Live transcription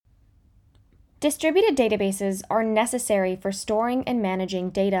Distributed databases are necessary for storing and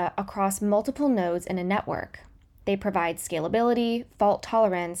managing data across multiple nodes in a network. They provide scalability, fault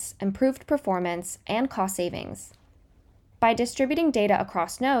tolerance, improved performance, and cost savings. By distributing data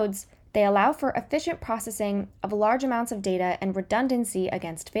across nodes, they allow for efficient processing of large amounts of data and redundancy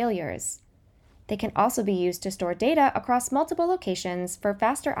against failures. They can also be used to store data across multiple locations for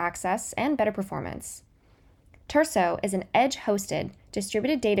faster access and better performance. Turso is an edge-hosted,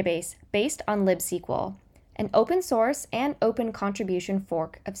 distributed database based on libSQL, an open source and open contribution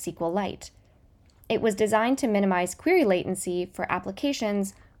fork of SQLite. It was designed to minimize query latency for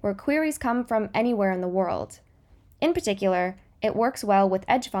applications where queries come from anywhere in the world. In particular, it works well with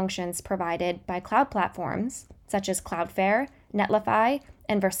edge functions provided by cloud platforms, such as Cloudflare, Netlify,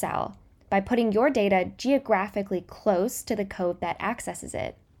 and Vercel, by putting your data geographically close to the code that accesses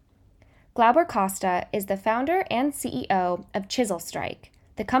it. Glauber Costa is the founder and CEO of SQLite,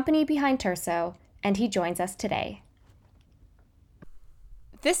 the company behind Turso, and he joins us today.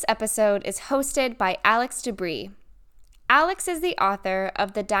 This episode is hosted by Alex Debris. Alex is the author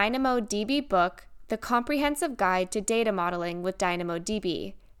of the DynamoDB book, The Comprehensive Guide to Data Modeling with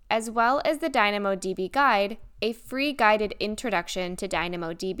DynamoDB, as well as the DynamoDB Guide, a free guided introduction to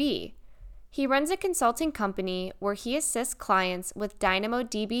DynamoDB. He runs a consulting company where he assists clients with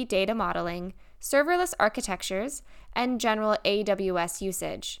DynamoDB data modeling, serverless architectures, and general AWS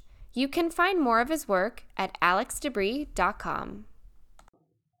usage. You can find more of his work at alexdebris.com.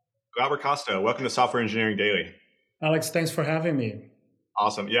 Glauber Costa, welcome to Software Engineering Daily. Alex, thanks for having me.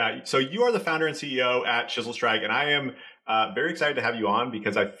 Awesome. Yeah. So you are the founder and CEO at SQLite, and I am very excited to have you on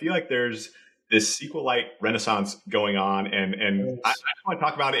because I feel like there's this SQLite renaissance going on, and I want to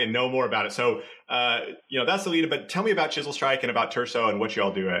talk about it and know more about it. So, that's the lead, but tell me about SQLite and about Turso and what you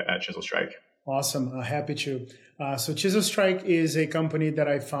all do at SQLite. Awesome. Happy to. So SQLite is a company that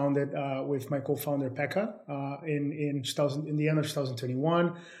I founded with my co-founder, Pekka, in the end of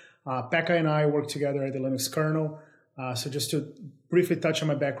 2021. Pekka and I worked together at the Linux kernel. So just to briefly touch on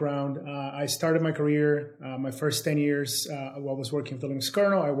my background, I started my career, my first 10 years, while I was working with the Linux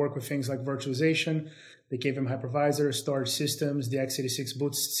kernel. I worked with things like virtualization, the KVM hypervisor, storage systems, the x86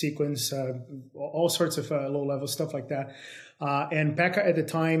 boot sequence, all sorts of low-level stuff like that. And Pekka at the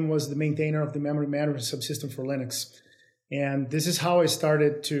time was the maintainer of the memory management subsystem for Linux. And this is how I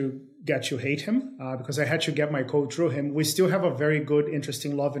started to get to hate him, because I had to get my code through him. We still have a very good,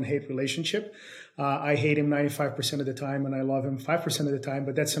 interesting love and hate relationship. I hate him 95% of the time, and I love him 5% of the time,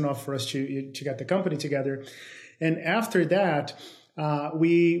 but that's enough for us to get the company together. And after that,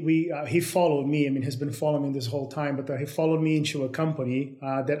 he followed me. I mean, he's been following me this whole time, but he followed me into a company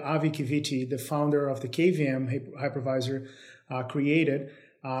that Avi Kiviti, the founder of the KVM hypervisor, created.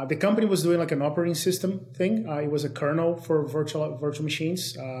 The company was doing like an operating system thing. It was a kernel for virtual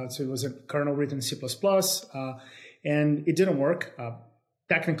machines. So it was a kernel written in C++, and it didn't work.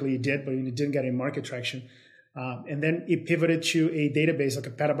 Technically it did, but it didn't get any market traction. And then it pivoted to a database, like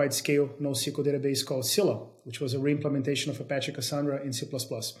a petabyte scale NoSQL database called Scylla, which was a reimplementation of Apache Cassandra in C++.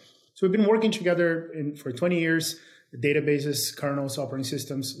 So we've been working together for 20 years, databases, kernels, operating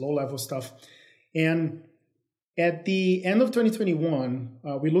systems, low-level stuff. And at the end of 2021,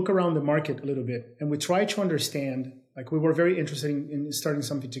 we look around the market a little bit and we try to understand, like we were very interested in starting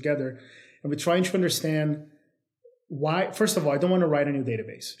something together, and we're trying to understand why. First of all, I don't want to write a new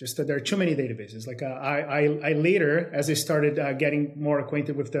database, just that there are too many databases. Like I later, as I started getting more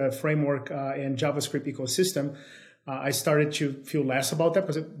acquainted with the framework and JavaScript ecosystem, I started to feel less about that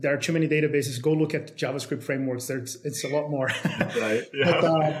because there are too many databases. Go look at JavaScript frameworks. It's a lot more. Right.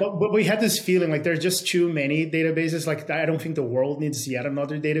 Yeah. But we had this feeling like there's just too many databases. Like I don't think the world needs yet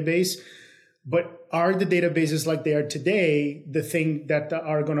another database. But are the databases like they are today the thing that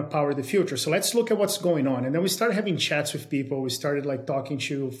are going to power the future? So let's look at what's going on. And then we started having chats with people. We started like talking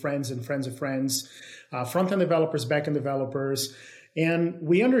to friends and friends of friends, front-end developers, back-end developers. And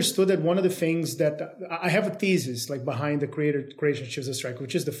we understood that one of the things that I have a thesis like behind the creation of SQLite,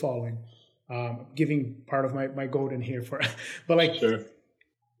 which is the following, giving part of my golden here for, but like, sure.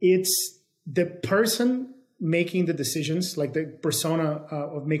 It's the person making the decisions, like the persona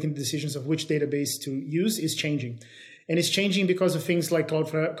of making the decisions of which database to use is changing. And it's changing because of things like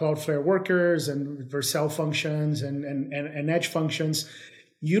Cloudflare workers and Vercel functions and edge functions.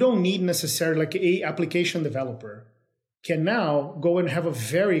 You don't need necessarily like a application developer can now go and have a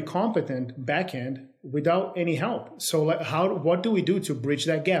very competent backend without any help. So what do we do to bridge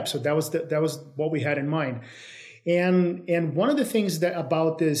that gap? So that was what we had in mind. And one of the things that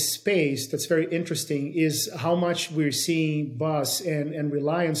about this space that's very interesting is how much we're seeing buzz and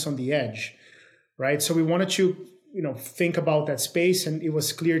reliance on the edge, right? So we wanted to think about that space. And it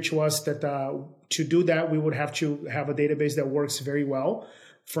was clear to us that to do that, we would have to have a database that works very well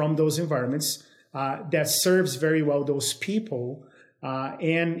from those environments, that serves very well those people,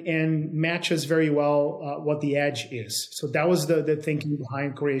 and matches very well what the edge is. So that was the thinking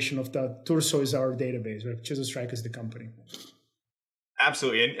behind creation of the Turso is our database, right? Chisel Strike is the company.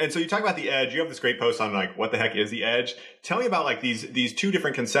 Absolutely. And so you talk about the edge. You have this great post on like what the heck is the edge. Tell me about like these two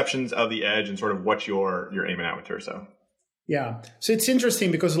different conceptions of the edge and sort of what you're aiming at with Turso. Yeah. So it's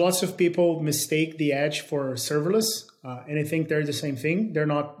interesting because lots of people mistake the edge for serverless, and I think they're the same thing. They're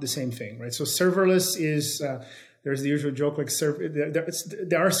not the same thing, right? So serverless is there's the usual joke like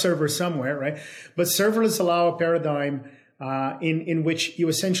there are servers somewhere, right? But serverless allow a paradigm in which you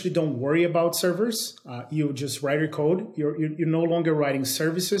essentially don't worry about servers. You just write your code. You're no longer writing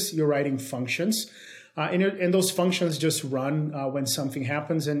services. You're writing functions. And those functions just run when something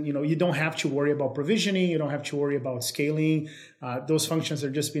happens. And, you don't have to worry about provisioning. You don't have to worry about scaling. Those functions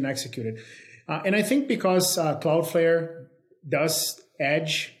are just being executed. And I think because Cloudflare does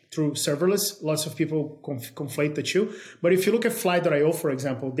edge through serverless, lots of people conflate the two. But if you look at Fly.io, for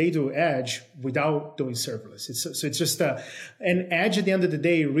example, they do edge without doing serverless. It's just an edge at the end of the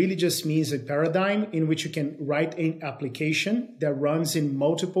day really just means a paradigm in which you can write an application that runs in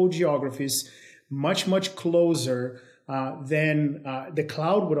multiple geographies much, much closer than the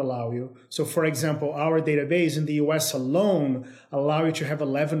cloud would allow you. So for example, our database in the US alone allow you to have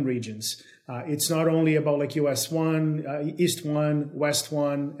 11 regions. It's not only about like US 1, East 1, West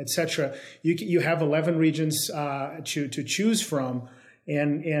 1, etc. You have 11 regions to choose from.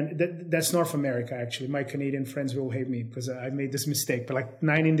 And that's North America, actually. My Canadian friends will hate me because I made this mistake, but like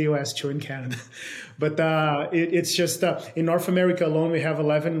 9 in the US, 2 in Canada. But it's just in North America alone, we have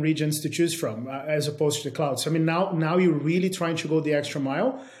 11 regions to choose from as opposed to the cloud. So, I mean, now you're really trying to go the extra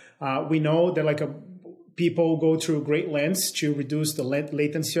mile. We know that like people go through great lengths to reduce the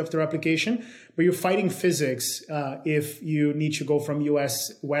latency of their application, but you're fighting physics if you need to go from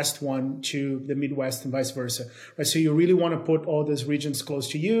US West 1 to the Midwest and vice versa. Right? So you really want to put all those regions close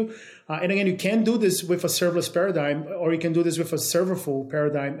to you. And again, you can do this with a serverless paradigm, or you can do this with a serverful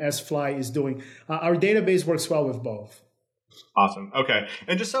paradigm as Fly is doing. Our database works well with both. Awesome. Okay.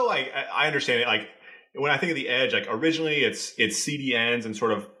 And just so like I understand it, like when I think of the edge, like originally it's CDNs and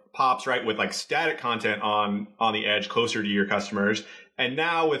sort of pops, right, with like static content on the edge closer to your customers. And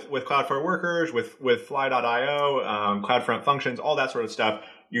now with Cloudflare Workers, with Fly.io, CloudFront Functions, all that sort of stuff,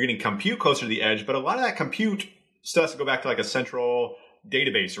 you're getting compute closer to the edge. But a lot of that compute still has to go back to like a central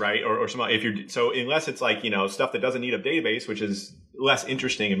database, right? Or something. So unless it's like, stuff that doesn't need a database, which is less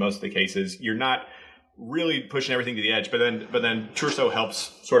interesting in most of the cases, you're not really pushing everything to the edge. But then Turso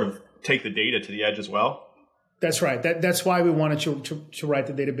helps sort of take the data to the edge as well. That's right. That's why we wanted to write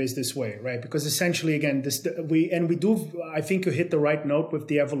the database this way, right? Because essentially, again, I think you hit the right note with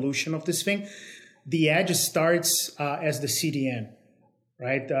the evolution of this thing. The edge starts as the CDN,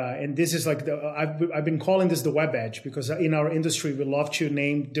 right? And this is like I've been calling this the web edge because in our industry we love to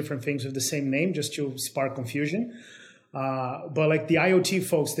name different things with the same name just to spark confusion. But like the IoT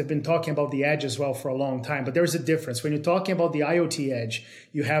folks, they've been talking about the edge as well for a long time. But there's a difference. When you're talking about the IoT edge,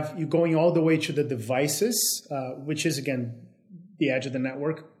 you're going all the way to the devices, which is, again, the edge of the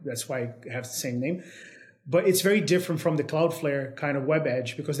network. That's why it has the same name. But it's very different from the Cloudflare kind of web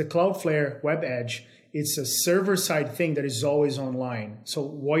edge because the Cloudflare web edge, it's a server-side thing that is always online. So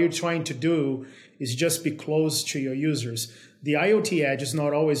what you're trying to do is just be close to your users. The IoT edge is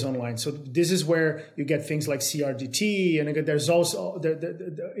not always online. So this is where you get things like CRDT. And again, there's also,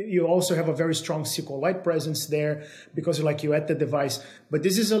 you also have a very strong SQLite presence there because you're at the device. But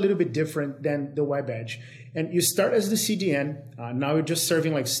this is a little bit different than the web edge. And you start as the CDN. Now you're just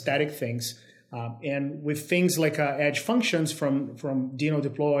serving like static things. And with things like edge functions from Dino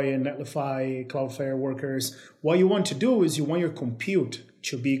Deploy and Netlify, Cloudflare Workers, what you want to do is you want your compute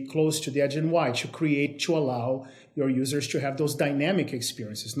to be close to the edge and why to allow your users to have those dynamic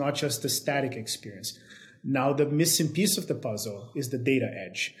experiences, not just the static experience. Now, the missing piece of the puzzle is the data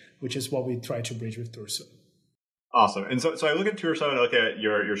edge, which is what we try to bridge with Turso. Awesome. And so I look at Turso and I look at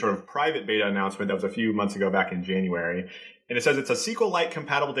your sort of private beta announcement that was a few months ago back in January. And it says it's a SQLite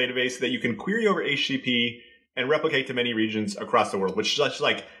compatible database that you can query over HTTP and replicate to many regions across the world, which is just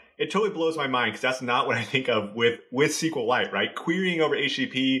like, it totally blows my mind because that's not what I think of with SQLite, right? Querying over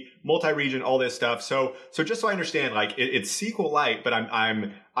HTTP, multi-region, all this stuff. So just so I understand, like it's SQLite, but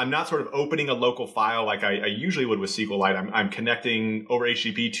I'm not sort of opening a local file like I usually would with SQLite. I'm connecting over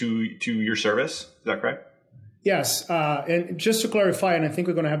HTTP to your service. Is that correct? Yes, and just to clarify, and I think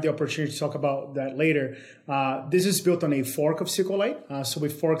we're going to have the opportunity to talk about that later, this is built on a fork of SQLite. So we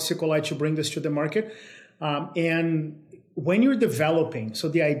fork SQLite to bring this to the market. And when you're developing, so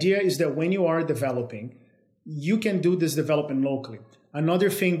the idea is that when you are developing, you can do this development locally. Another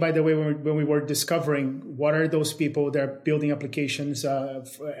thing, by the way, when we were discovering what are those people that are building applications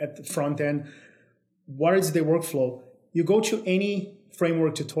at the front end, what is the workflow? You go to any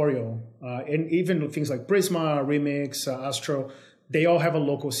framework tutorial, and even things like Prisma, Remix, Astro, they all have a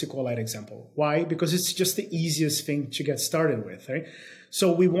local SQLite example. Why? Because it's just the easiest thing to get started with, right?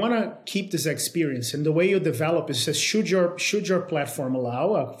 So we want to keep this experience. And the way you develop is just should your platform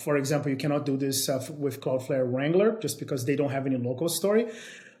allow, for example, you cannot do this with Cloudflare Wrangler just because they don't have any local story.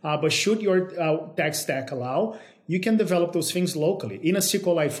 But should your tech stack allow, you can develop those things locally in a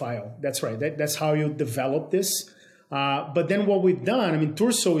SQLite file. That's right. That's how you develop this. But then what we've done, I mean,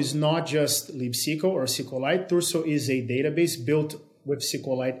 Turso is not just libsql or SQLite. Turso is a database built with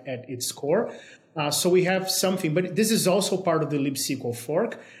SQLite at its core. So we have something, but this is also part of the libsql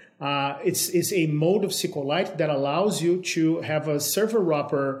fork. It's a mode of SQLite that allows you to have a server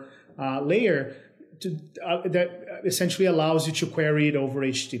wrapper layer that essentially allows you to query it over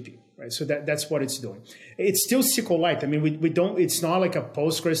HTTP. Right, so that's what it's doing. It's still SQLite. I mean, we don't. It's not like a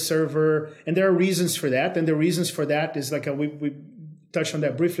Postgres server, and there are reasons for that. And the reasons for that is like we touched on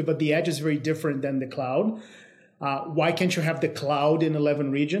that briefly, but the edge is very different than the cloud. Why can't you have the cloud in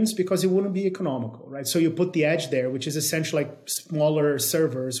 11 regions? Because it wouldn't be economical, right? So you put the edge there, which is essentially like smaller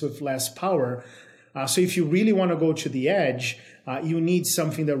servers with less power. So if you really want to go to the edge, you need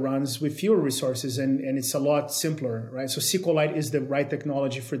something that runs with fewer resources, and it's a lot simpler, right? So SQLite is the right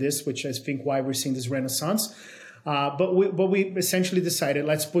technology for this, which I think why we're seeing this renaissance. But we essentially decided,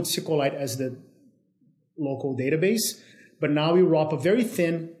 let's put SQLite as the local database, but now we wrap a very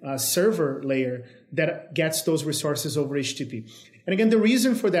thin server layer that gets those resources over HTTP. And again, the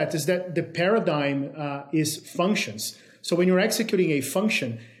reason for that is that the paradigm is functions. So when you're executing a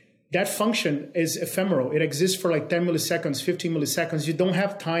function, that function is ephemeral. It exists for like 10 milliseconds, 15 milliseconds. You don't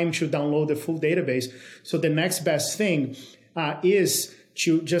have time to download the full database. So the next best thing is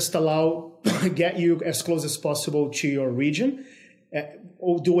to just get you as close as possible to your region,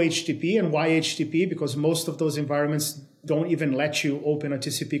 or do HTTP. And why HTTP? Because most of those environments don't even let you open a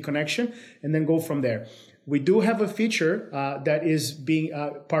TCP connection, and then go from there. We do have a feature that is being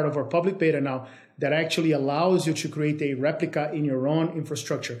part of our public beta now that actually allows you to create a replica in your own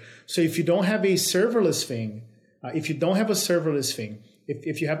infrastructure. So if you don't have a serverless thing, if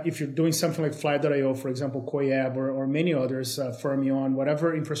you're doing something like Fly.io, for example, Koyab or many others, Fermion,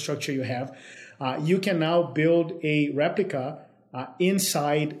 whatever infrastructure you have, you can now build a replica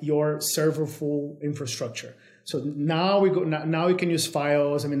inside your serverful infrastructure. So now now we can use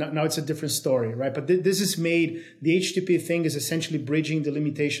files. I mean, now it's a different story, right? But this is made, the HTTP thing is essentially bridging the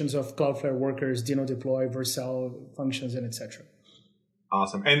limitations of Cloudflare workers, Dino deploy, Vercel functions, and etc.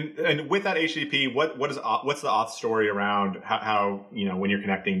 Awesome. And with that HTTP, what's the auth story around how when you're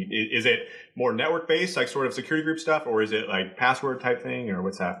connecting? Is it more network based, like sort of security group stuff, or is it like password type thing, or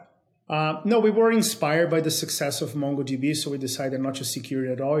what's that? No, we were inspired by the success of MongoDB, so we decided not to secure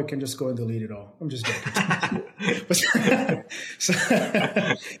it at all. You can just go and delete it all. I'm just joking. So,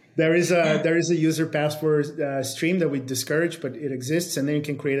 there is a user password stream that we discourage, but it exists, and then you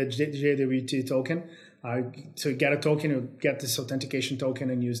can create a JWT token. To get a token, you get this authentication token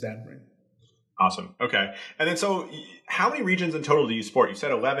and use that. Right? Awesome. Okay. And then, so how many regions in total do you support? You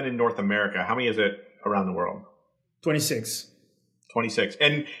said 11 in North America. How many is it around the world? 26. 26.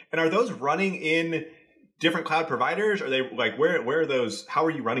 And are those running in different cloud providers? Are they like, where are those? How are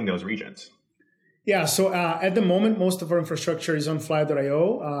you running those regions? Yeah, so at the moment, most of our infrastructure is on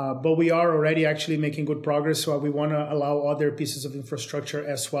Fly.io, but we are already actually making good progress. So we want to allow other pieces of infrastructure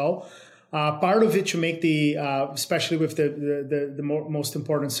as well. Part of it to make especially with the most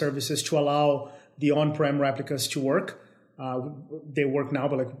important services, to allow the on-prem replicas to work. They work now,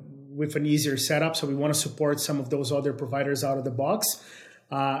 but like with an easier setup. So we want to support some of those other providers out of the box.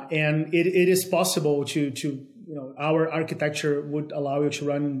 And it is possible to our architecture would allow you to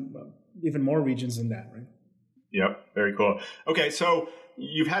run even more regions than that, right? Yep. Very cool. Okay. So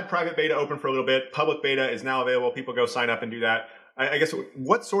you've had private beta open for a little bit. Public beta is now available. People go sign up and do that. I guess,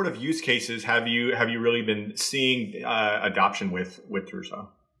 what sort of use cases have you really been seeing adoption with Turso?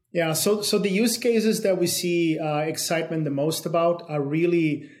 Yeah. So the use cases that we see excitement the most about are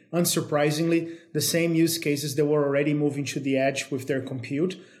really, unsurprisingly, the same use cases that were already moving to the edge with their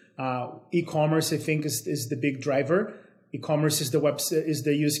compute. E-commerce, I think, is the big driver. E-commerce is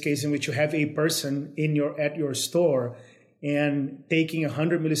the use case in which you have a person at your store, and taking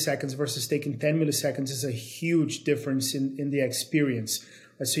 100 milliseconds versus taking 10 milliseconds is a huge difference in the experience.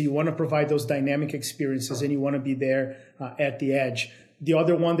 So you want to provide those dynamic experiences, and you want to be there at the edge. The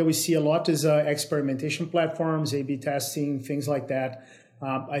other one that we see a lot is experimentation platforms, A/B testing, things like that.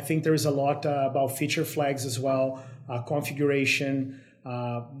 I think there is a lot about feature flags as well, configuration.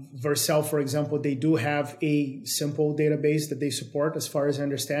 Vercel, for example, they do have a simple database that they support, as far as I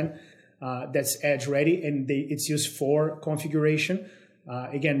understand, that's edge ready, and it's used for configuration.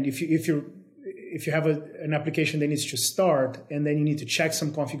 Again, if you have an application that needs to start and then you need to check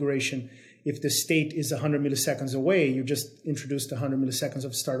some configuration, if the state is 100 milliseconds away, you just introduced 100 milliseconds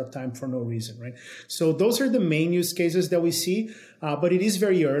of startup time for no reason, right? So those are the main use cases that we see, but it is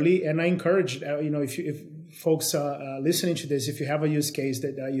very early, and I encourage, if folks listening to this, if you have a use case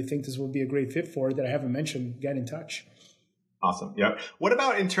that you think this would be a great fit for that I haven't mentioned, get in touch. Awesome. Yeah. What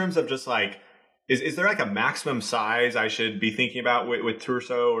about in terms of just like, is there like a maximum size I should be thinking about with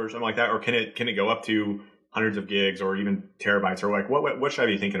Turso or something like that? Or can it go up to hundreds of gigs or even terabytes, or like what should I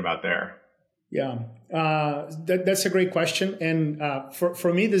be thinking about there? Yeah, that's a great question. And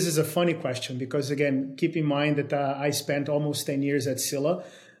for me, this is a funny question because, again, keep in mind that I spent almost 10 years at Scylla.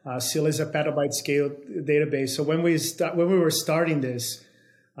 Scylla is a petabyte scale database. So when we were starting this,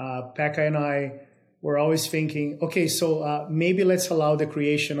 Pekka and I were always thinking, okay, so maybe let's allow the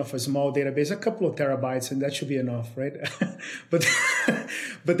creation of a small database, a couple of terabytes, and that should be enough, right? but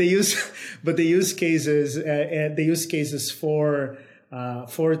the use cases for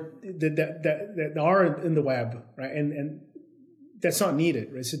that are in the web, right? And that's not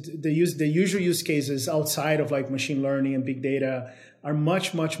needed, right? So the usual use cases outside of like machine learning and big data are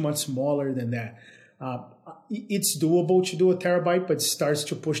much, much, much smaller than that. It's doable to do a terabyte, but it starts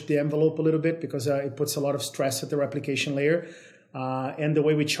to push the envelope a little bit because it puts a lot of stress at the replication layer. And the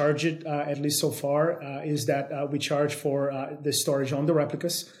way we charge it, at least so far, is that we charge for the storage on the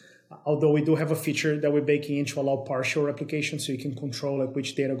replicas. Although we do have a feature that we're baking in to allow partial replication, so you can control like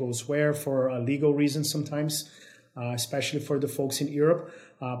which data goes where for legal reasons sometimes, especially for the folks in Europe.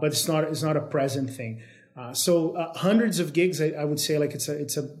 But it's not a present thing. So hundreds of gigs, I would say like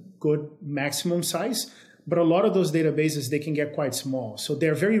it's a good maximum size. But a lot of those databases, they can get quite small, so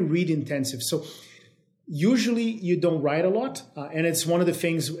they're very read intensive. So usually you don't write a lot, and it's one of the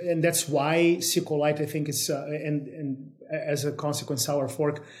things, and that's why SQLite, I think, is and as a consequence, our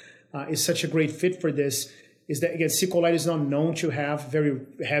fork is such a great fit for this, is that, again, SQLite is not known to have very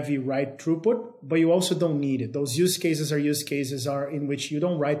heavy write throughput, but you also don't need it. Those use cases are in which you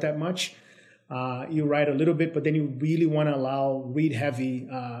don't write that much. You write a little bit, but then you really want to allow read-heavy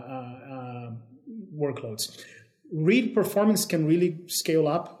workloads. Read performance can really scale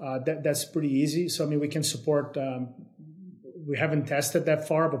up. That's pretty easy. So, I mean, we can support, we haven't tested that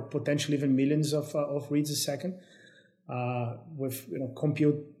far, but potentially even millions of reads a second with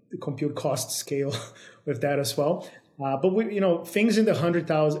compute cost scale with that as well. But things in the hundred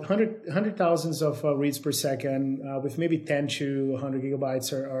thousands of reads per second with maybe 10 to 100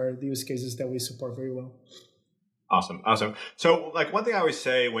 gigabytes are the use cases that we support very well. Awesome. So like one thing I always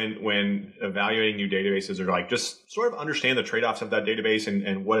say when evaluating new databases are like just sort of understand the trade-offs of that database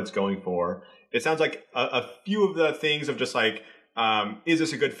and what it's going for. It sounds like a few of the things of just like, is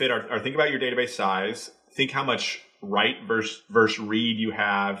this a good fit? Or think about your database size. Think how much write versus read you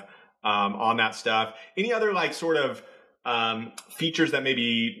have on that stuff. Any other like sort of features that may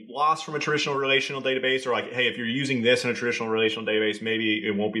be lost from a traditional relational database, or like, hey, if you're using this in a traditional relational database, maybe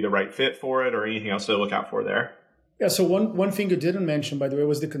it won't be the right fit for it, or anything else to look out for there? Yeah, so one thing you didn't mention, by the way,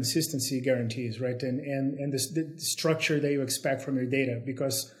 was the consistency guarantees, right? And the structure that you expect from your data,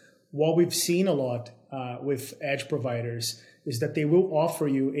 because what we've seen a lot with edge providers is that they will offer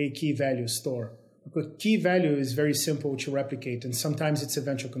you a key value store. But key value is very simple to replicate, and sometimes it's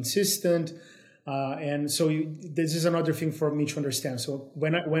eventually consistent. And so this is another thing for me to understand. So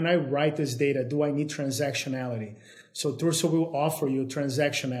when I write this data, do I need transactionality? So Turso will offer you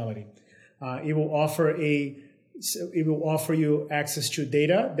transactionality. It will offer you access to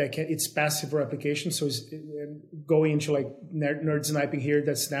data that it's passive replication. So it's going into like nerd sniping here,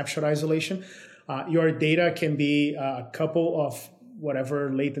 that's snapshot isolation. Your data can be a couple of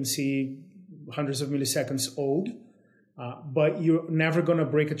whatever latency, hundreds of milliseconds old, but you're never going to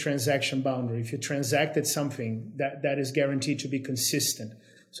break a transaction boundary. If you transacted something, that is guaranteed to be consistent.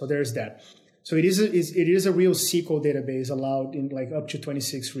 So there's that. So it is a real SQL database allowed in like up to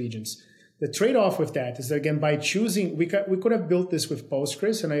 26 regions. The trade-off with that is that, again, by choosing, we could have built this with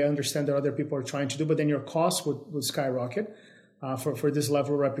Postgres, and I understand that other people are trying to do, but then your cost would skyrocket for this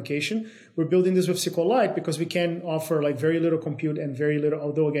level of replication. We're building this with SQLite because we can offer like very little compute and very little,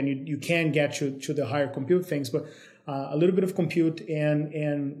 although again, you can get to the higher compute things, but a little bit of compute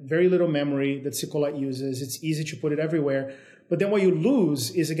and very little memory that SQLite uses. It's easy to put it everywhere. But then what you lose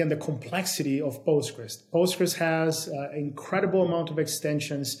is, again, the complexity of Postgres. Postgres has incredible amount of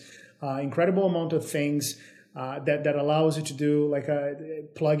extensions, incredible amount of things that allows you to do like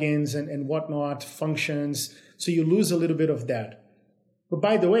plugins and whatnot, functions. So you lose a little bit of that. But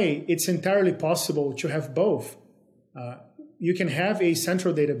by the way, it's entirely possible to have both. You can have a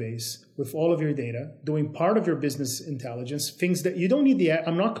central database with all of your data, doing part of your business intelligence, things that you don't need the edge.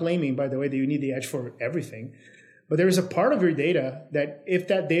 I'm not claiming, by the way, that you need the edge for everything. But there is a part of your data that if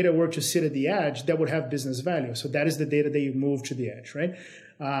that data were to sit at the edge, that would have business value. So that is the data that you move to the edge, right?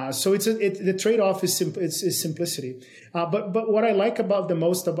 So the trade-off is simplicity. But what I like the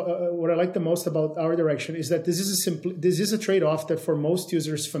most about our direction is that this is a trade-off that for most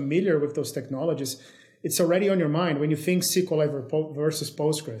users familiar with those technologies, it's already on your mind when you think SQLite versus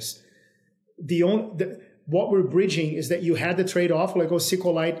Postgres. What we're bridging is that you had the trade-off, like,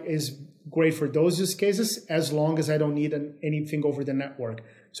 SQLite is great for those use cases as long as I don't need anything over the network.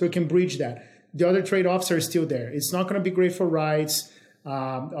 So we can bridge that. The other trade-offs are still there. It's not going to be great for writes,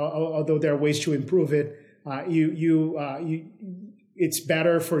 although there are ways to improve it. It's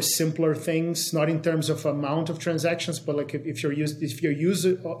better for simpler things, not in terms of amount of transactions, but like if your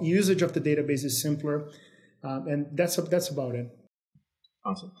usage of the database is simpler, and that's about it.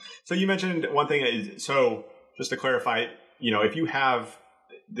 Awesome. So you mentioned one thing is, so just to clarify, if you have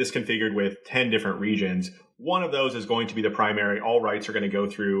this configured with 10 different regions, one of those is going to be the primary. All writes are going to go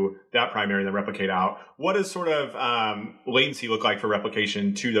through that primary and then replicate out. What does sort of latency look like for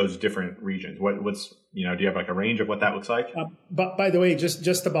replication to those different regions? What's do you have like a range of what that looks like? But by the way,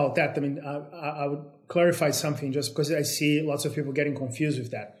 just about that, I mean, I would clarify something just because I see lots of people getting confused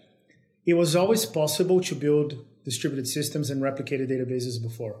with that. It was always possible to build distributed systems and replicated databases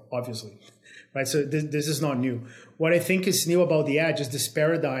before, obviously. Right, so this is not new. What I think is new about the edge is this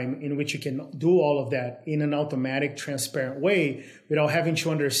paradigm in which you can do all of that in an automatic, transparent way without having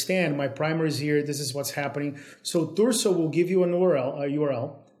to understand my primary is here, this is what's happening. So Turso will give you a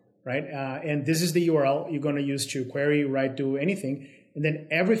URL, right? And this is the URL you're going to use to query, write, do anything. And then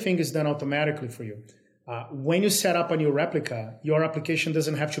everything is done automatically for you. When you set up a new replica, your application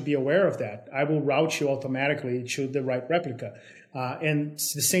doesn't have to be aware of that. I will route you automatically to the right replica. And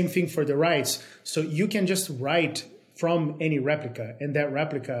it's the same thing for the writes. So you can just write from any replica, and that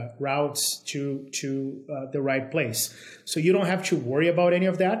replica routes to the right place. So you don't have to worry about any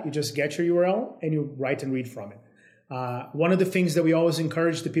of that. You just get your URL and you write and read from it. One of the things that we always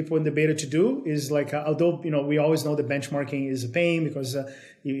encourage the people in the beta to do is like, although we always know the benchmarking is a pain because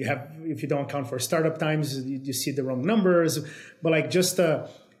if you don't account for startup times, you see the wrong numbers. But like just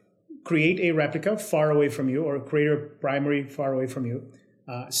create a replica far away from you, or create a primary far away from you.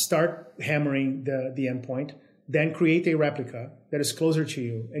 Start hammering the endpoint, then create a replica that is closer to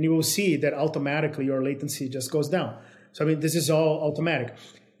you, and you will see that automatically your latency just goes down. So I mean, this is all automatic,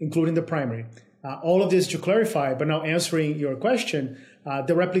 including the primary. All of this to clarify, but now answering your question,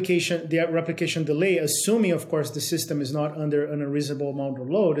 the replication delay, assuming, of course, the system is not under an unreasonable amount of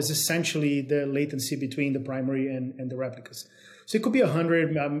load, is essentially the latency between the primary and the replicas. So it could be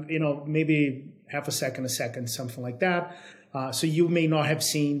 100, maybe half a second, something like that. So you may not have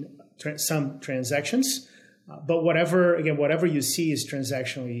seen some transactions, but whatever you see is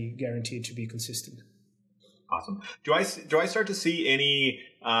transactionally guaranteed to be consistent. Awesome. Do I start to see any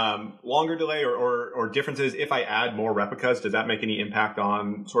longer delay or differences if I add more replicas? Does that make any impact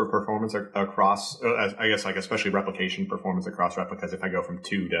on sort of performance across, I guess, like especially replication performance across replicas if I go from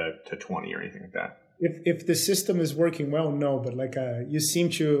 2 to 20 or anything like that? If the system is working well, no. But like you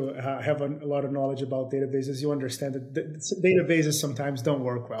seem to have a lot of knowledge about databases. You understand that databases sometimes don't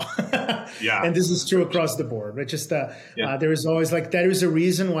work well. Yeah. And this is true across the board. Right? Just there is always there is a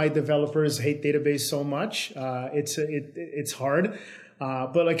reason why developers hate database so much. It's hard.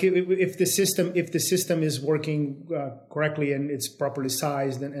 But like if the system is working correctly and it's properly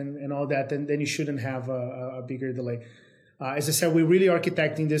sized and all that, then you shouldn't have a bigger delay. As I said, we're really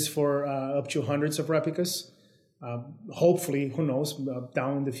architecting this for up to hundreds of replicas. Hopefully, who knows,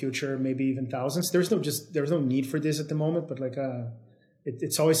 down in the future, maybe even thousands. There's no need for this at the moment, but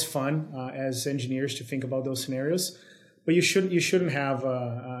it's always fun as engineers to think about those scenarios. But you shouldn't have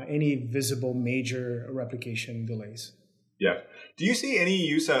any visible major replication delays. Yeah. Do you see any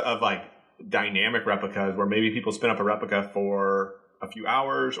use of like dynamic replicas where maybe people spin up a replica for a few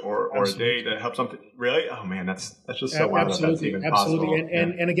hours or a day to help something? Really? Oh man, that's just so wild that that's even possible.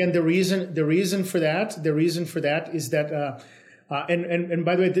 And again, the reason for that is that and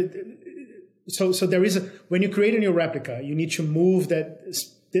by the way, so there is when you create a new replica, you need to move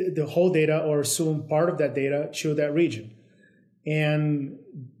the whole data or assume part of that data to that region, and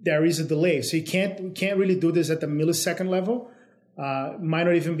there is a delay. So you can't really do this at the millisecond level. Might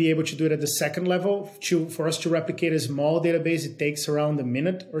not even be able to do it at the second level. For us to replicate a small database, it takes around a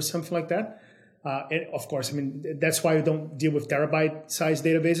minute or something like that. And of course, I mean, that's why we don't deal with terabyte-sized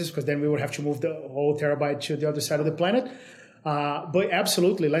databases, because then we would have to move the whole terabyte to the other side of the planet. But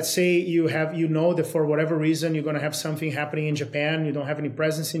absolutely, let's say you know that for whatever reason you're going to have something happening in Japan, you don't have any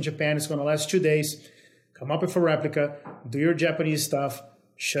presence in Japan, it's going to last 2 days. Come up with a replica, do your Japanese stuff,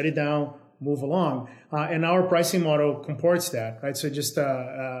 shut it down, move along. And our pricing model comports that, right? So just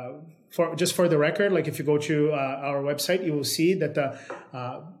for the record, like if you go to our website, you will see that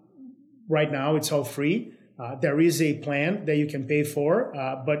right now it's all free. There is a plan that you can pay for,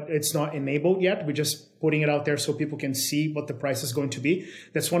 but it's not enabled yet. We're just putting it out there so people can see what the price is going to be.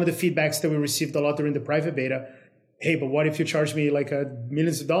 That's one of the feedbacks that we received a lot during the private beta. Hey, but what if you charge me like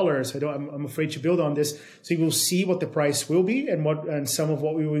millions of dollars? I'm afraid to build on this. So you will see what the price will be and some of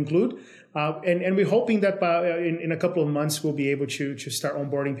what we will include. And we're hoping that in a couple of months, we'll be able to start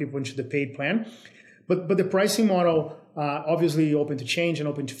onboarding people into the paid plan. But the pricing model, obviously open to change and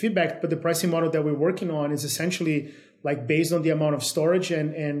open to feedback, but the pricing model that we're working on is essentially like based on the amount of storage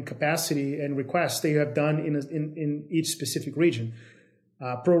and capacity and requests that you have done in each specific region.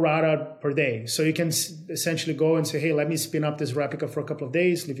 Pro rata per day. So you can essentially go and say, hey, let me spin up this replica for a couple of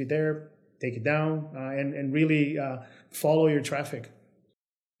days, leave it there, take it down, and really follow your traffic.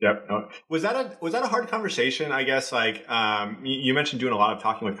 Yep. No. Was that a hard conversation? I guess like you mentioned doing a lot of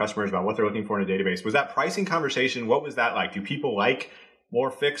talking with customers about what they're looking for in a database. Was that pricing conversation? What was that like? Do people like more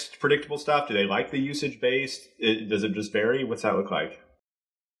fixed, predictable stuff? Do they like the usage based? Does it just vary? What's that look like?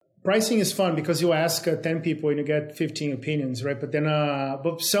 Pricing is fun because you ask 10 people and you get 15 opinions, right? But then,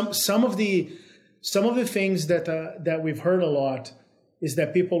 but some of the things that we've heard a lot is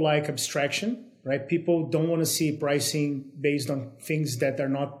that people like abstraction, right? People don't want to see pricing based on things that are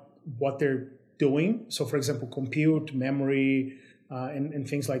not what they're doing. So, for example, compute, memory, and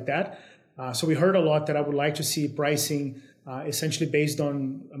things like that. So we heard a lot that I would like to see pricing essentially based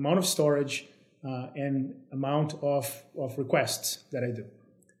on amount of storage and amount of requests that I do.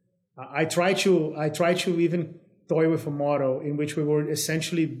 I try to even toy with a model in which we would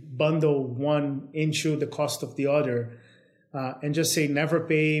essentially bundle one into the cost of the other, and just say never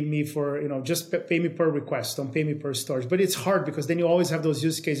pay me for, just pay me per request, don't pay me per storage. But it's hard because then you always have those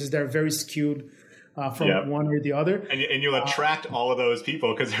use cases that are very skewed from one or the other. And you'll attract all of those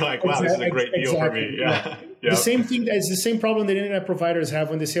people because they're like, wow, this is a great deal for me. Yeah. The same thing, it's the same problem that internet providers have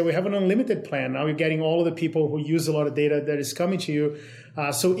when they say we have an unlimited plan. Now you're getting all of the people who use a lot of data that is coming to you.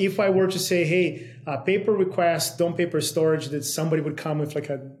 So if I were to say, hey, pay per request, don't pay per storage, that somebody would come with like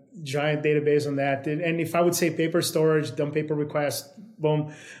a giant database on that. And if I would say pay per storage, don't pay per request,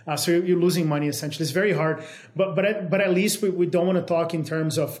 boom. So you're losing money essentially. It's very hard. But at least we don't want to talk in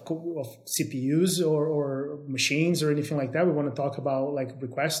terms of CPUs or machines or anything like that. We want to talk about like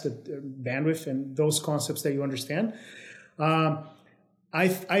request, bandwidth, and those concepts that you understand.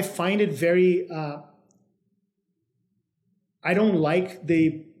 I find it very... I don't like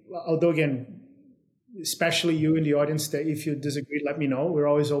although again, especially you in the audience, that if you disagree, let me know. We're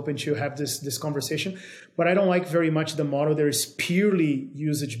always open to have this conversation. But I don't like very much the model that is purely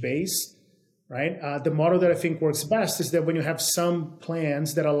usage-based, right? The model that I think works best is that when you have some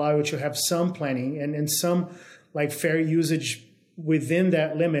plans that allow you to have some planning and some like fair usage within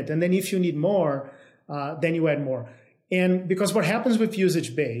that limit. And then if you need more, then you add more. And because what happens with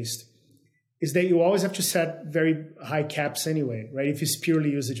usage-based is that you always have to set very high caps anyway, right? If it's purely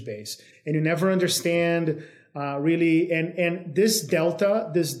usage-based. And you never understand really, and this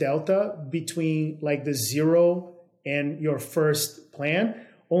delta between like the 0 and your first plan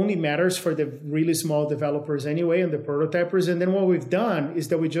only matters for the really small developers anyway and the prototypers. And then what we've done is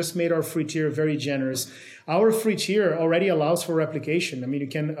that we just made our free tier very generous. Our free tier already allows for replication. I mean, you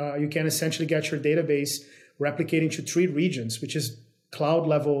can essentially get your database replicating to 3 regions, which is cloud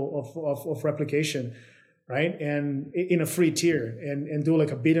level of replication, right? And in a free tier and do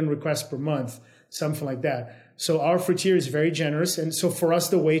like 1 billion requests per month, something like that. So our free tier is very generous. And so for us,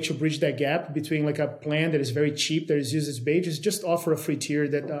 the way to bridge that gap between like a plan that is very cheap, that is usage-based, is just offer a free tier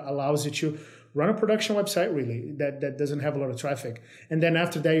that allows you to run a production website really that doesn't have a lot of traffic. And then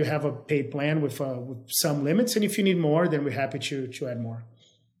after that, you have a paid plan with some limits. And if you need more, then we're happy to add more.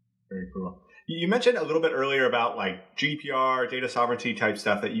 Very cool. You mentioned a little bit earlier about like GDPR, data sovereignty type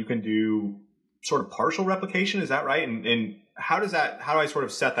stuff that you can do sort of partial replication. Is that right? And how do I sort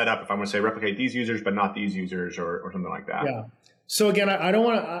of set that up if I want to say replicate these users, but not these users or something like that? Yeah. So again, I don't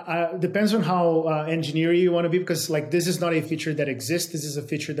want to, depends on how engineering you want to be, because like this is not a feature that exists. This is a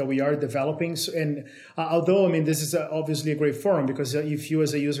feature that we are developing. So, and although, I mean, this is obviously a great forum because if you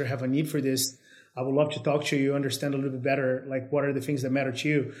as a user have a need for this, I would love to talk to you, understand a little bit better, like what are the things that matter to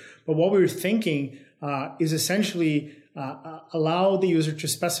you. But what we were thinking is essentially allow the user to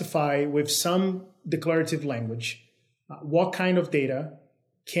specify with some declarative language what kind of data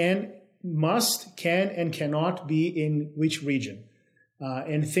can, and cannot be in which region.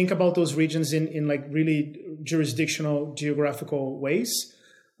 And think about those regions in like really jurisdictional, geographical ways.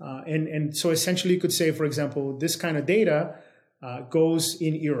 And so essentially you could say, for example, this kind of data goes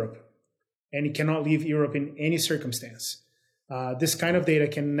in Europe and it cannot leave Europe in any circumstance. This kind of data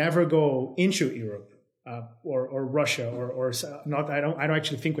can never go into Europe or Russia or not. I don't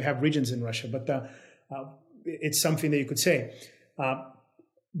actually think we have regions in Russia, but it's something that you could say.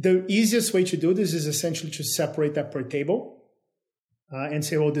 The easiest way to do this is essentially to separate that per table. And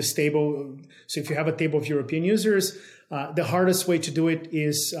say, well, this table, so if you have a table of European users, the hardest way to do it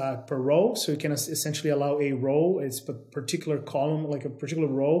is per row. So you can essentially allow a row, it's a particular column, like a particular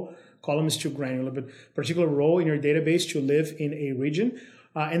row. Column is too granular, but particular row in your database to live in a region.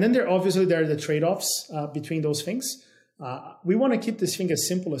 And then there are the trade-offs between those things. We want to keep this thing as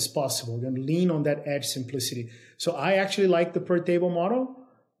simple as possible and lean on that edge simplicity. So I actually like the per table model.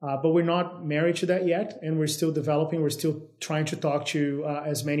 But we're not married to that yet, and we're still developing. We're still trying to talk to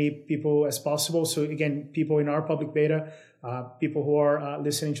as many people as possible. So again, people in our public beta, people who are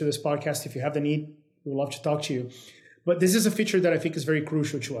listening to this podcast, if you have the need, we'd love to talk to you. But this is a feature that I think is very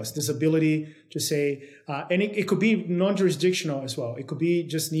crucial to us, this ability to say, and it could be non-jurisdictional as well. It could be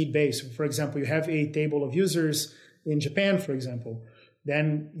just need-based. For example, you have a table of users in Japan, for example.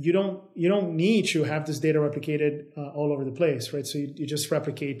 Then you don't need to have this data replicated all over the place, right? So you just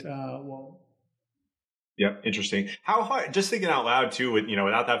replicate Yeah, interesting. How hard? Just thinking out loud too,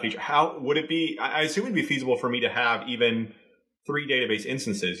 without that feature, how would it be? I assume it'd be feasible for me to have even 3 database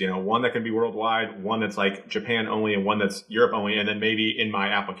instances. One that can be worldwide, one that's like Japan only, and one that's Europe only. And then maybe in my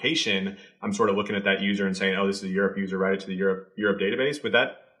application, I'm sort of looking at that user and saying, "Oh, this is a Europe user. Write it to the Europe database." Would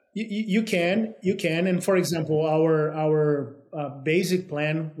that? You can, and for example, our basic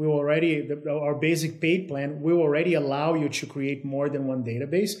plan our basic paid plan will already allow you to create more than one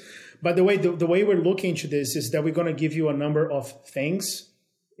database. By the way, the way we're looking into this is that we're going to give you a number of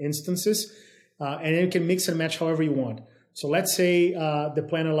instances, and you can mix and match however you want. So let's say the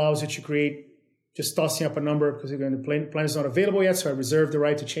plan allows you to create, just tossing up a number because the plan is not available yet, so I reserve the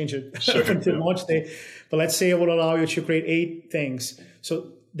right to change it until launch day. But let's say it will allow you to create 8 things.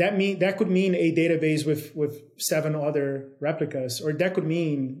 So that could mean a database with 7 other replicas, or that could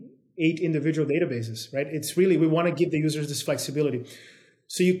mean 8 individual databases, right? It's really, we want to give the users this flexibility.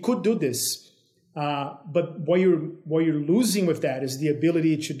 So you could do this, but what you're losing with that is the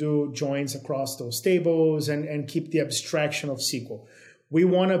ability to do joins across those tables and keep the abstraction of SQL. We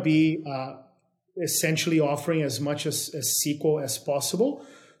want to be essentially offering as much as SQL as possible.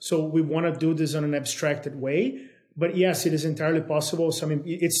 So we want to do this in an abstracted way. But yes, it is entirely possible. So I mean,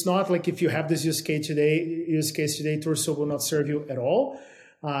 it's not like if you have this use case today, Turso will not serve you at all.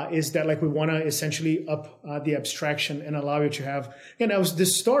 Is that like we want to essentially up the abstraction and allow you to have,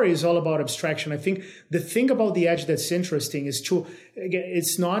 this story is all about abstraction. I think the thing about the edge that's interesting is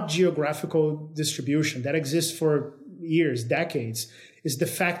it's not geographical distribution that exists for years, decades. Is the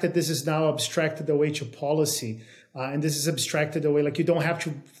fact that this is now abstracted away to policy. And this is abstracted away, like you don't have to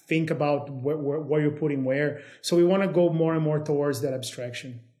think about where you're putting where. So we want to go more and more towards that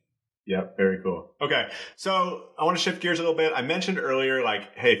abstraction. Yeah, very cool. Okay, so I want to shift gears a little bit. I mentioned earlier,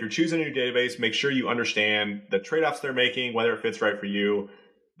 like, hey, if you're choosing a new database, make sure you understand the trade-offs they're making, whether it fits right for you.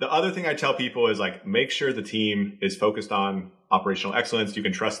 The other thing I tell people is like, make sure the team is focused on operational excellence. You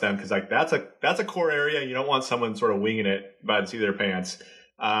can trust them because like that's a core area. You don't want someone sort of winging it by the seat of their pants.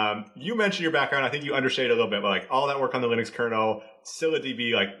 You mentioned your background. I think you understated a little bit, but like all that work on the Linux kernel,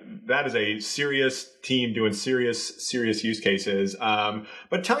 ScyllaDB, like that is a serious team doing serious use cases.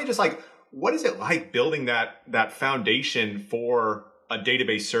 But tell me just like, what is it like building that foundation for a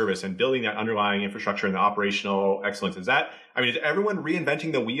database service and building that underlying infrastructure and the operational excellence? Is everyone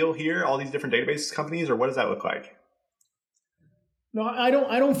reinventing the wheel here, all these different database companies, or what does that look like? No, I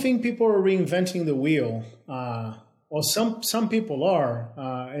don't think people are reinventing the wheel. Well, some people are,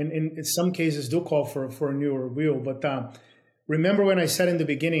 and in some cases do call for a newer wheel. But remember when I said in the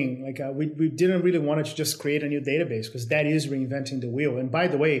beginning, like we didn't really want to just create a new database because that is reinventing the wheel. And by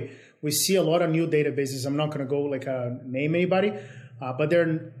the way, we see a lot of new databases. I'm not going to go name anybody, but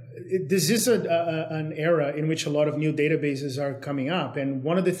this is an era in which a lot of new databases are coming up. And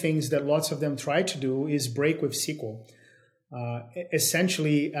one of the things that lots of them try to do is break with SQL.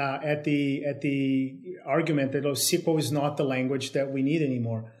 Essentially at the argument that SQL is not the language that we need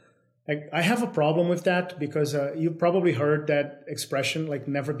anymore. I have a problem with that because you've probably heard that expression, like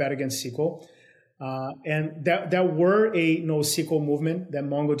never bet against SQL. And that were a NoSQL movement that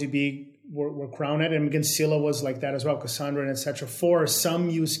MongoDB were crowned at, and again, Scylla was like that as well, Cassandra and etc. For some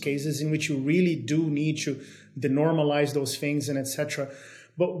use cases in which you really do need to denormalize those things and etc.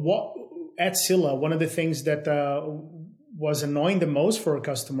 But what at Scylla, one of the things that was annoying the most for our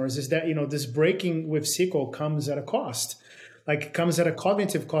customers is that this breaking with SQL comes at a cost, like it comes at a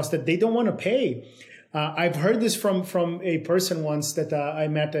cognitive cost that they don't want to pay. I've heard this from a person once that I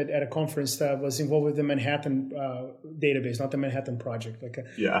met at a conference that was involved with the Manhattan database, not the Manhattan project.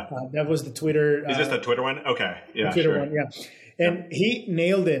 That was the Twitter. Is this the Twitter one? Okay, yeah, Twitter sure. one, yeah. And he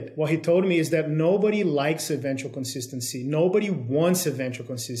nailed it. What he told me is that nobody likes eventual consistency. Nobody wants eventual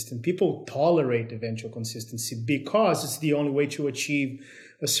consistency. People tolerate eventual consistency because it's the only way to achieve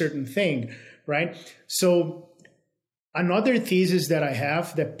a certain thing, right? So another thesis that I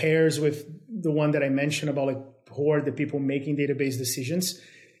have that pairs with the one that I mentioned about like who are the people making database decisions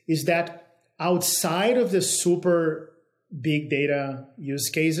is that outside of the super big data use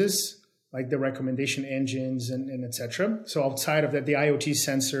cases, like the recommendation engines and et cetera. So outside of that, the IoT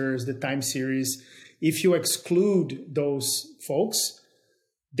sensors, the time series, if you exclude those folks,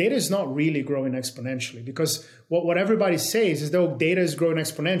 data is not really growing exponentially, because what everybody says is that data is growing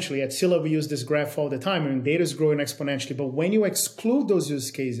exponentially. At Scylla, we use this graph all the time. I mean, data is growing exponentially. But when you exclude those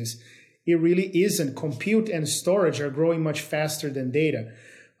use cases, it really isn't. Compute and storage are growing much faster than data.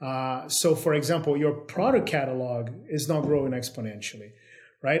 So, for example, your product catalog is not growing exponentially,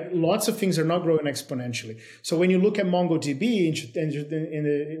 right? Lots of things are not growing exponentially. So when you look at MongoDB in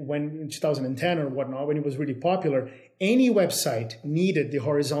 2010 or whatnot, when it was really popular, any website needed the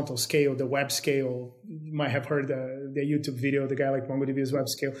horizontal scale, the web scale. You might have heard the YouTube video, the guy like MongoDB's web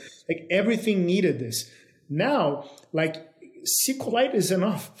scale. Like everything needed this. Now, like SQLite is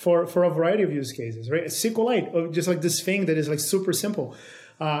enough for a variety of use cases, right? SQLite, just like this thing that is like super simple.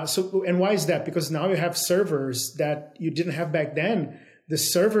 And why is that? Because now you have servers that you didn't have back then. The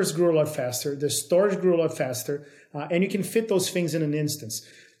servers grew a lot faster, the storage grew a lot faster, and you can fit those things in an instance.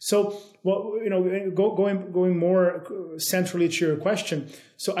 So, going more centrally to your question,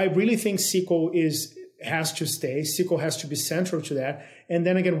 so I really think SQL has to stay. SQL has to be central to that. And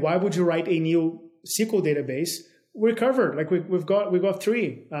then again, why would you write a new SQL database? We're covered. Like we've got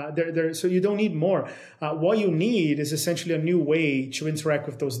three. So you don't need more. What you need is essentially a new way to interact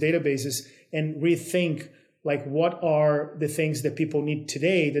with those databases and rethink. Like, what are the things that people need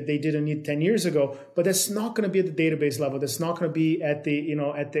today that they didn't need 10 years ago? But that's not going to be at the database level. That's not going to be at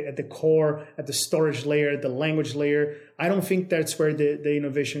the core, at the storage layer, the language layer. I don't think that's where the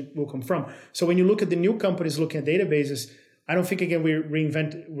innovation will come from. So when you look at the new companies looking at databases, I don't think, again, we're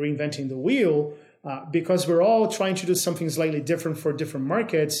reinventing the wheel because we're all trying to do something slightly different for different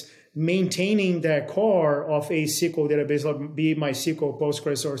markets, maintaining that core of a SQL database, like be it MySQL,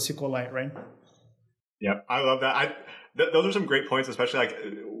 Postgres, or SQLite, right? Yeah, I love that. Those are some great points, especially like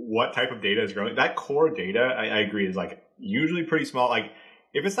what type of data is growing. That core data, I agree, is like usually pretty small. Like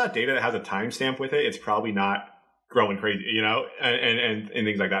if it's not data that has a timestamp with it, it's probably not growing crazy, and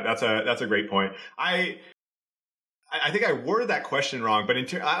things like that. That's a great point. I think I worded that question wrong, but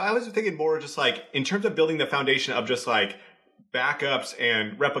I was thinking more just like in terms of building the foundation of just like backups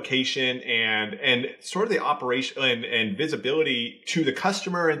and replication and sort of the operation and visibility to the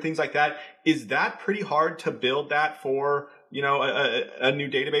customer and things like that. Is that pretty hard to build that for, a new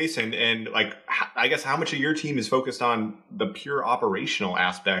database? And like, I guess how much of your team is focused on the pure operational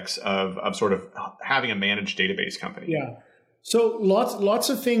aspects of sort of having a managed database company? Yeah. So lots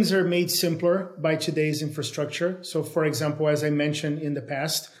of things are made simpler by today's infrastructure. So for example, as I mentioned in the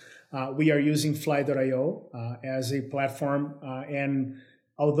past, we are using Fly.io as a platform. And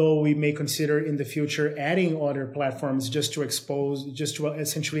although we may consider in the future adding other platforms just to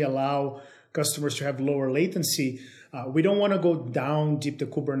essentially allow customers to have lower latency, we don't want to go down deep the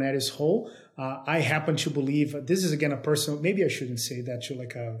Kubernetes hole. I happen to believe, this is again a personal, maybe I shouldn't say that to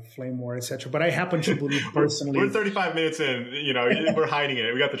like a flame war, etc. But I happen to believe personally. We're 35 minutes in, we're hiding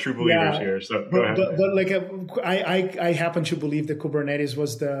it. We got the true believers here. So go ahead. But like I happen to believe that Kubernetes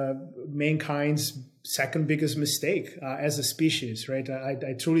was mankind's second biggest mistake as a species, right?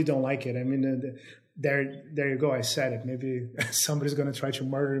 I truly don't like it. I mean, there you go. I said it. Maybe somebody's going to try to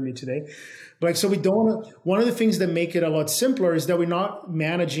murder me today. But so one of the things that make it a lot simpler is that we're not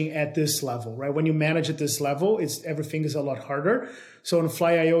managing at this level, right? When you manage at this level, everything is a lot harder. So on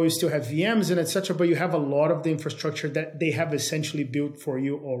Fly.io, you still have VMs and etc., but you have a lot of the infrastructure that they have essentially built for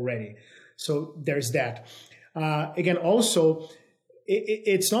you already. So there's that. Again, also,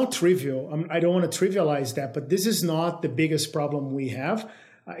 it's not trivial. I don't want to trivialize that, but this is not the biggest problem we have.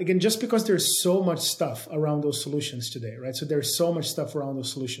 Again, just because there's so much stuff around those solutions today, right? So there's so much stuff around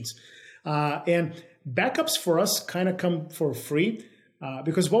those solutions. And backups for us kind of come for free.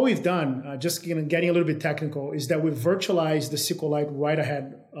 Because what we've done, just getting a little bit technical, is that we've virtualized the SQLite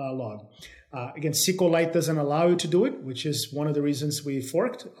write-ahead log. Again, SQLite doesn't allow you to do it, which is one of the reasons we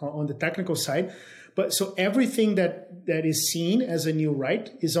forked on the technical side. But so everything that is seen as a new write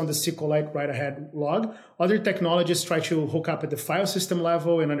is on the SQLite write-ahead log. Other technologies try to hook up at the file system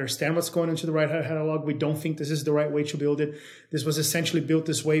level and understand what's going into the write-ahead log. We don't think this is the right way to build it. This was essentially built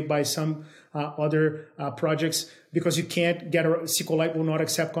this way by some other projects because you can't get SQLite will not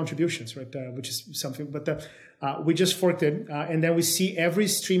accept contributions, right? Which is something, but we just forked it. And then we see every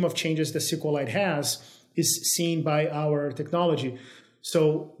stream of changes that SQLite has is seen by our technology.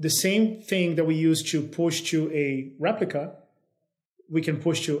 So the same thing that we use to push to a replica, we can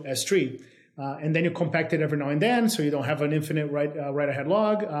push to S3. And then you compact it every now and then, so you don't have an infinite write-ahead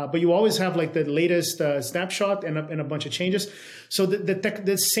log. But you always have like the latest snapshot and a bunch of changes. So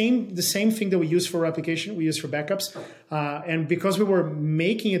the same thing that we use for replication, we use for backups. And because we were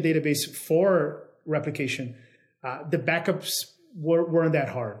making a database for replication, the backups weren't that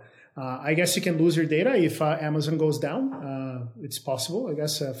hard. I guess you can lose your data if Amazon goes down. It's possible, I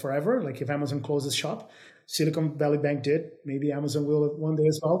guess, forever. Like if Amazon closes shop, Silicon Valley Bank did. Maybe Amazon will one day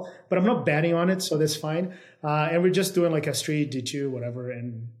as well. But I'm not betting on it, so that's fine. And we're just doing like S3, D2, whatever.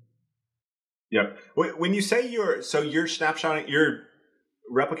 And yep. When you say you're snapshotting, you're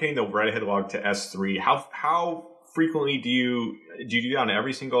replicating the write-ahead log to S3. How frequently do you do that on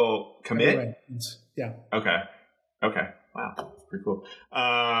every single commit? Right. Yeah. Okay. Wow, that's pretty cool.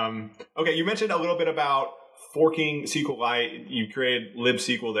 Okay, you mentioned a little bit about forking SQLite. You created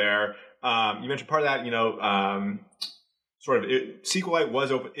libsql there. You mentioned part of that,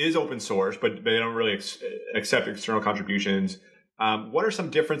 SQLite is open source, but they don't really accept external contributions. What are some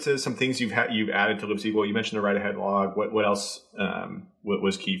differences, some things you've added to libsql? You mentioned the write-ahead log. What else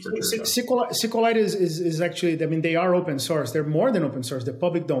was key for Turso? SQLite is actually, I mean, they are open source. They're more than open source. They're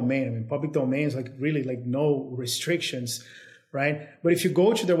public domain. I mean, public domain is like really like no restrictions, right? But if you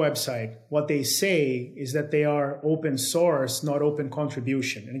go to their website, what they say is that they are open source, not open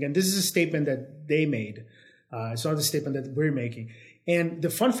contribution. And again, this is a statement that they made. It's not a statement that we're making. And the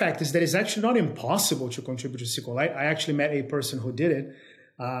fun fact is that it's actually not impossible to contribute to SQLite. I actually met a person who did it.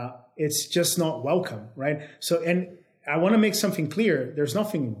 It's just not welcome, right? So, and I want to make something clear. There's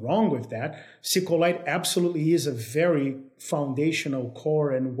nothing wrong with that. SQLite absolutely is a very foundational,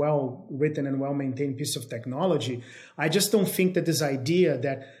 core, and well-written and well-maintained piece of technology. I just don't think that this idea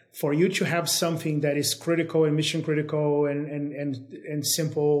that for you to have something that is critical and mission critical and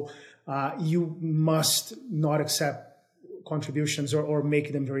simple, you must not accept contributions or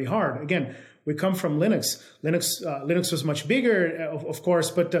make them very hard. Again, we come from Linux. Linux was much bigger, of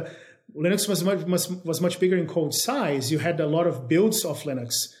course, but Linux was much bigger in code size. You had a lot of builds of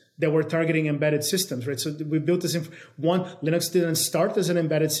Linux that were targeting embedded systems, right? So we built this. Linux didn't start as an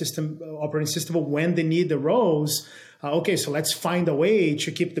embedded system, operating system, but when the need arose, okay, so let's find a way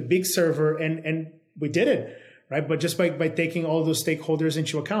to keep the big server, and we did it. Right, but just by taking all those stakeholders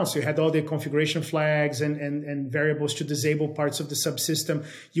into account, so you had all the configuration flags and variables to disable parts of the subsystem,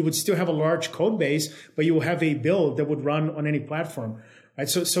 you would still have a large code base, but you will have a build that would run on any platform. Right,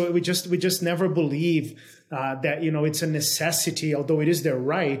 so we just never believe that it's a necessity, although it is their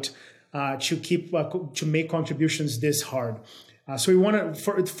right to make contributions this hard. So we want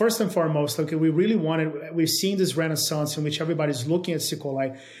to, first and foremost, we've seen this renaissance in which everybody's looking at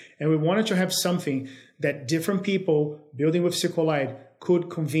SQLite, and we wanted to have something that different people building with SQLite could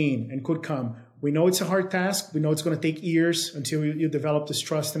convene and could come. We know it's a hard task. We know it's going to take years until you develop this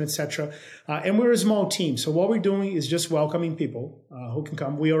trust and etc. And we're a small team. So what we're doing is just welcoming people who can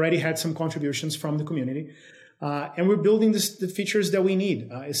come. We already had some contributions from the community. And we're building the features that we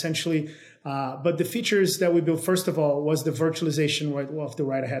need, essentially. But the features that we built, first of all, was the virtualization of the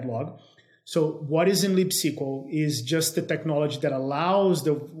write-ahead log. So what is in libsql is just the technology that allows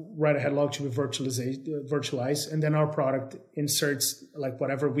the write-ahead log to be virtualized, and then our product inserts like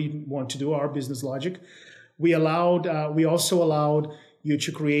whatever we want to do, our business logic. We also allowed you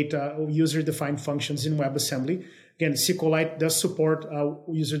to create user-defined functions in WebAssembly. Again, SQLite does support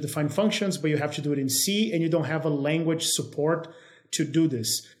user-defined functions, but you have to do it in C, and you don't have a language support to do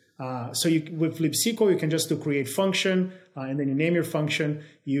this. So with libsql, you can just do create function, and then you name your function.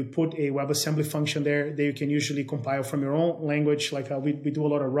 You put a WebAssembly function there that you can usually compile from your own language. Like we do a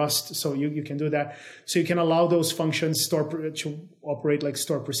lot of Rust, so you can do that. So you can allow those functions to operate like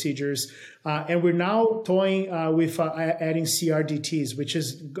stored procedures. And we're now toying with adding CRDTs, which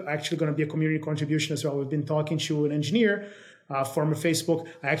is actually going to be a community contribution as well. We've been talking to an engineer, former Facebook.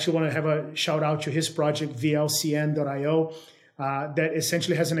 I actually want to have a shout out to his project, vlcn.io. that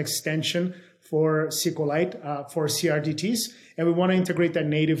essentially has an extension for SQLite for CRDTs, and we want to integrate that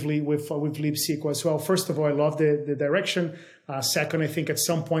natively with libsql as well. First of all, I love the direction. Second, I think at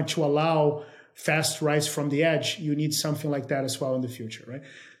some point to allow fast writes from the edge, you need something like that as well in the future, right?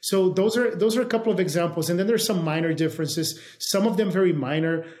 So those are a couple of examples, and then there's some minor differences. Some of them very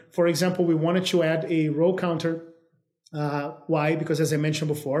minor. For example, we wanted to add a row counter. Why? Because as I mentioned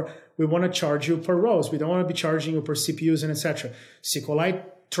before, we want to charge you per rows. We don't want to be charging you per CPUs and etc. SQLite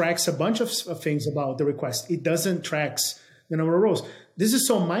tracks a bunch of things about the request. It doesn't tracks the number of rows. This is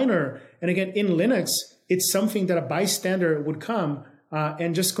so minor. And again, in Linux, it's something that a bystander would come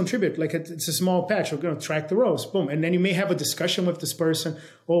and just contribute. Like it's a small patch. We're going to track the rows. Boom. And then you may have a discussion with this person.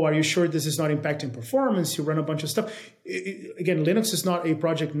 Oh, are you sure this is not impacting performance? You run a bunch of stuff. Again, Linux is not a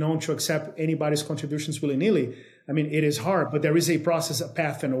project known to accept anybody's contributions willy-nilly. I mean, it is hard, but there is a process, a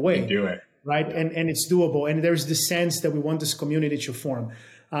path, and a way. You do it. Right? Yeah. And it's doable. And there's the sense that we want this community to form.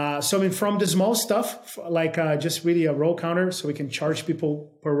 So I mean, from the small stuff, like just really a row counter, so we can charge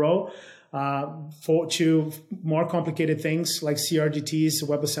people per row, to more complicated things like CRDTs,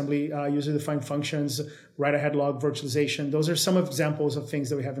 WebAssembly, user-defined functions, write-ahead log virtualization. Those are some examples of things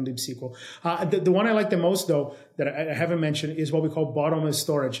that we have in libsql. The one I like the most, though, that I haven't mentioned is what we call bottomless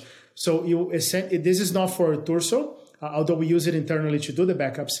storage. So this is not for Turso, although we use it internally to do the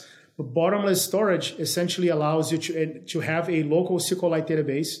backups. But bottomless storage essentially allows you to have a local SQLite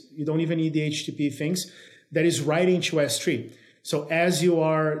database. You don't even need the HTTP things that is writing to S3. So as you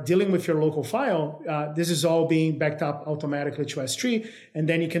are dealing with your local file, this is all being backed up automatically to S3, and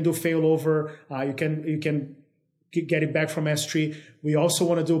then you can do failover. You can get it back from S3. We also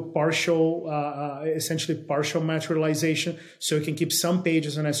want to do essentially partial materialization, so you can keep some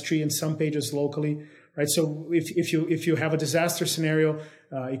pages on S3 and some pages locally. Right. So if you have a disaster scenario,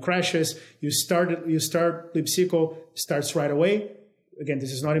 it crashes. You start libsql, starts right away. Again,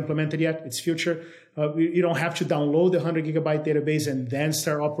 this is not implemented yet. It's future. You don't have to download the 100 gigabyte database and then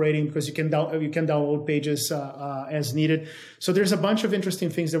start operating, because you can download pages as needed. So there's a bunch of interesting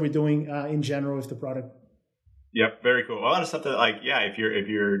things that we're doing in general with the product. Yep, very cool. A lot of stuff that, like, yeah, if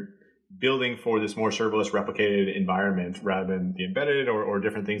you're building for this more serverless replicated environment rather than the embedded or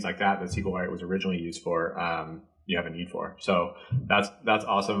different things like that SQLite was originally used for, you have a need for. So that's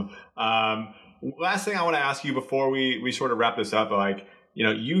awesome. Last thing I want to ask you before we sort of wrap this up, like, you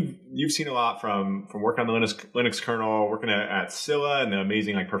know, you've seen a lot from working on the Linux kernel, working at Scylla and the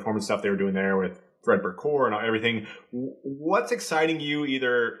amazing like performance stuff they were doing there with Threadbare Core and everything. What's exciting you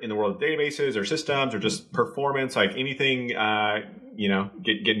either in the world of databases or systems or just performance, like anything,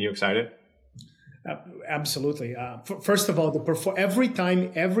 getting you excited? Absolutely. First of all, every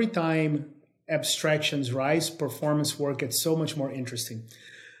time abstractions rise, performance work gets so much more interesting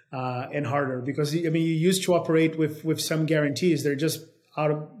and harder, because you used to operate with some guarantees. They're just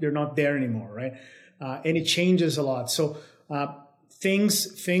they're not there anymore, right? And it changes a lot. So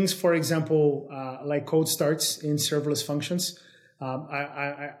things, for example, like code starts in serverless functions.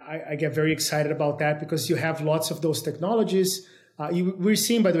 I get very excited about that, because you have lots of those technologies. We're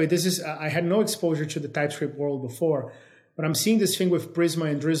seeing, by the way, I had no exposure to the TypeScript world before, but I'm seeing this thing with Prisma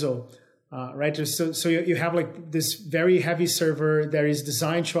and Drizzle, right? So you have like this very heavy server that is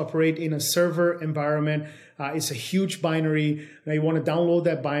designed to operate in a server environment. It's a huge binary. Now you want to download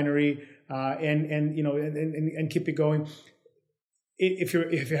that binary and keep it going. If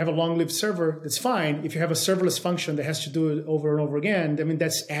you have a long-lived server, that's fine. If you have a serverless function that has to do it over and over again, I mean,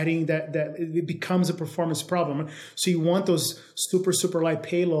 that's adding that it becomes a performance problem. So you want those super light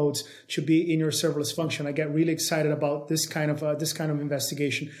payloads to be in your serverless function. I get really excited about this kind of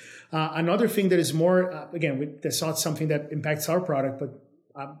investigation. Another thing that is more, again, that's not something that impacts our product, but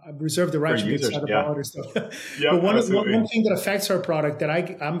I reserve the right to be excited about other stuff. Yeah, but one thing that affects our product that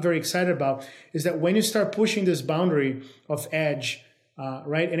I'm very excited about is that when you start pushing this boundary of edge,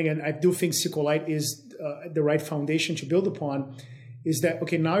 right? And again, I do think SQLite is the right foundation to build upon. Is that,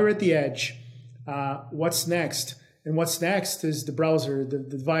 okay, now you're at the edge. What's next? And what's next is the browser, the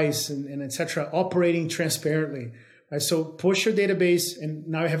device, and et cetera, operating transparently. Right? So push your database, and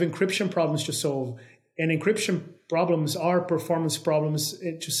now you have encryption problems to solve. And encryption problems are performance problems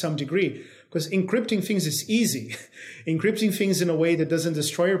to some degree, because encrypting things is easy. Encrypting things in a way that doesn't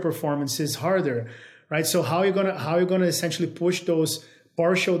destroy your performance is harder, right? So how are you gonna essentially push those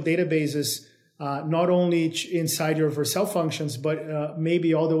partial databases not only inside your Vercel functions, but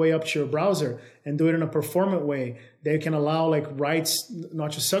maybe all the way up to your browser, and do it in a performant way that you can allow like writes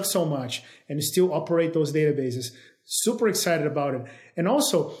not to suck so much and still operate those databases. Super excited about it. And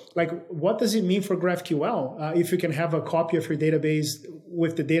also, like, what does it mean for GraphQL? If you can have a copy of your database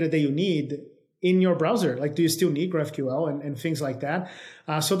with the data that you need in your browser? Like, do you still need GraphQL and things like that?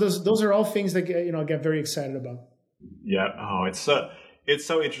 So those are all things that get very excited about. Yeah. Oh, it's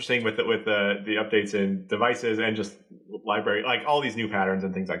so interesting with the updates in devices and just library, like all these new patterns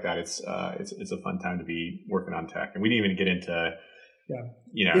and things like that. It's a fun time to be working on tech, and we didn't even get into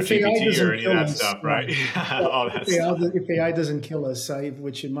if GPT or any of that stuff, right? All that stuff. If AI doesn't kill us,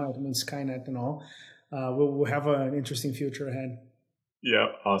 which it might, I mean, Skynet and all, we'll have an interesting future ahead. Yeah,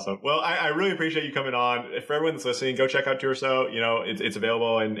 awesome. Well, I really appreciate you coming on. For everyone that's listening, go check out Turso. It's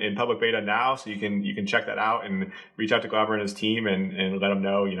available in public beta now, so you can check that out and reach out to Glauber and his team and let them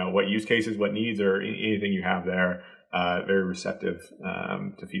know what use cases, what needs, or anything you have there. Very receptive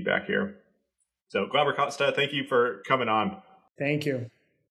to feedback here. So Glauber, Costa, thank you for coming on. Thank you.